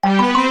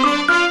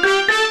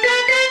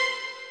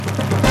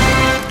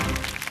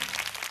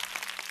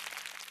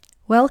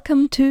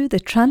Welcome to the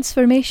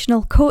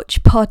Transformational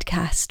Coach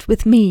podcast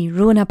with me,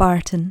 Rona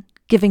Barton,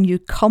 giving you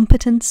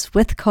competence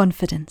with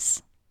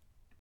confidence.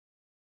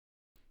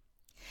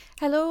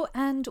 Hello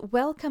and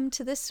welcome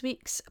to this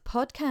week's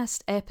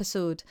podcast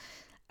episode.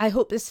 I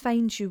hope this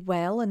finds you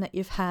well and that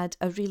you've had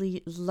a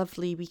really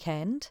lovely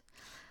weekend.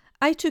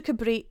 I took a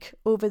break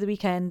over the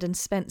weekend and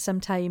spent some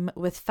time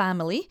with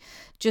family,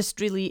 just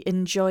really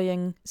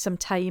enjoying some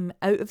time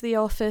out of the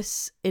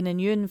office in a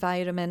new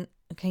environment,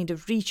 kind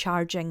of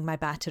recharging my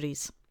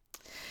batteries.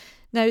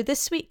 Now,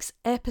 this week's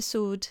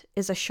episode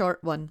is a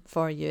short one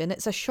for you, and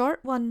it's a short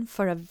one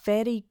for a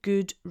very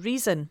good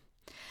reason.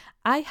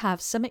 I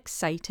have some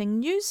exciting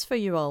news for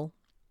you all.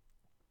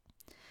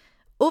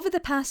 Over the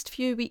past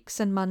few weeks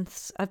and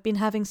months, I've been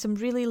having some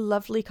really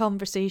lovely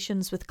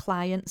conversations with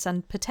clients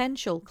and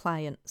potential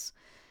clients.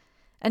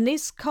 And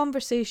these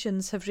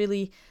conversations have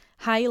really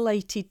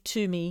highlighted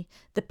to me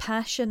the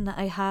passion that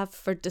I have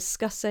for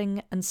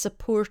discussing and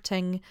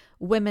supporting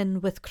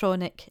women with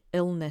chronic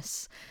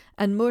illness,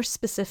 and more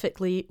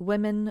specifically,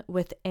 women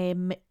with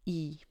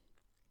ME.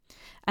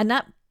 And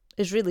that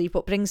is really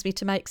what brings me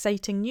to my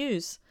exciting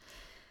news.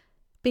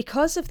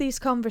 Because of these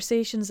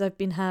conversations I've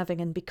been having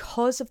and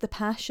because of the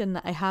passion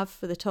that I have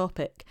for the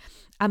topic,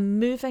 I'm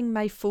moving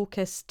my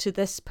focus to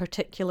this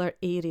particular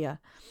area,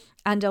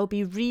 and I'll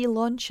be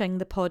relaunching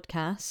the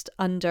podcast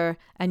under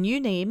a new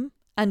name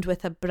and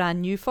with a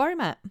brand new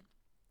format.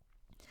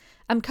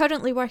 I'm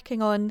currently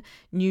working on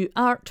new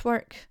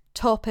artwork,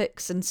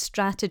 topics and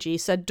strategy,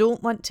 so I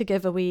don't want to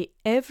give away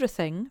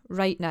everything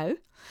right now.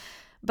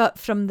 But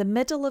from the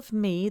middle of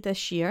May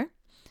this year,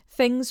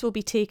 things will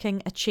be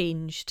taking a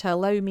change to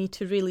allow me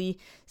to really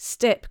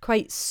step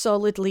quite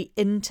solidly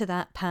into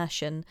that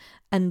passion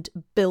and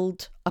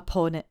build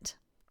upon it.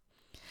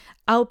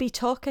 I'll be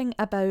talking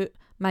about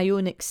my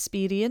own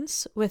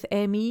experience with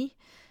ME,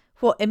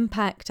 what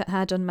impact it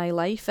had on my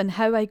life, and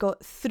how I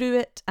got through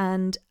it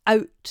and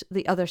out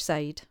the other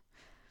side.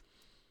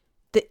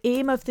 The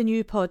aim of the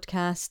new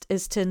podcast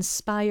is to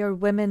inspire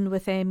women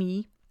with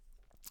ME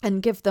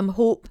and give them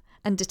hope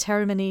and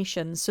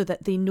determination so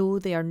that they know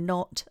they are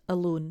not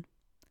alone.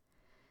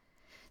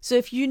 So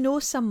if you know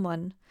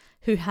someone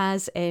who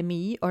has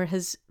ME or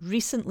has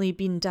recently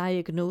been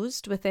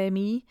diagnosed with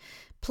ME,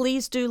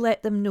 please do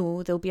let them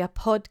know there'll be a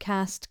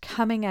podcast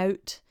coming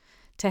out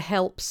to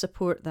help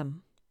support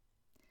them.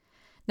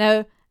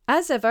 Now,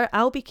 as ever,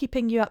 I'll be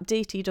keeping you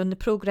updated on the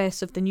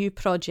progress of the new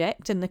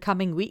project in the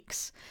coming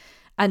weeks,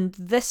 and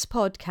this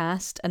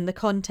podcast and the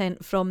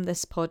content from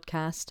this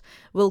podcast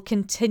will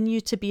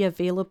continue to be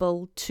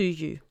available to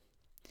you.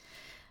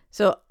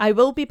 So I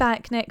will be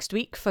back next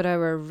week for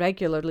our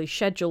regularly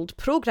scheduled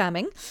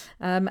programming,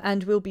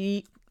 and we'll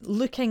be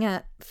looking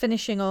at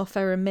finishing off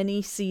our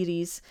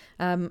mini-series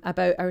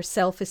about our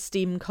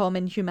self-esteem,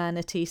 common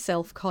humanity,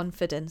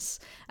 self-confidence,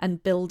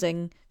 and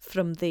building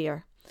from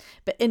there.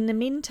 But in the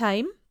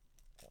meantime,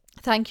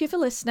 thank you for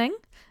listening.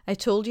 I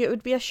told you it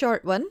would be a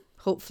short one,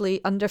 hopefully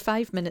under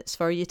 5 minutes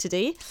for you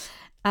today.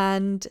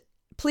 And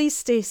please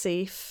stay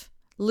safe,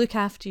 look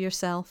after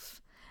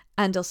yourself,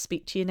 and I'll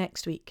speak to you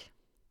next week.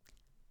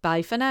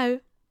 Bye for now.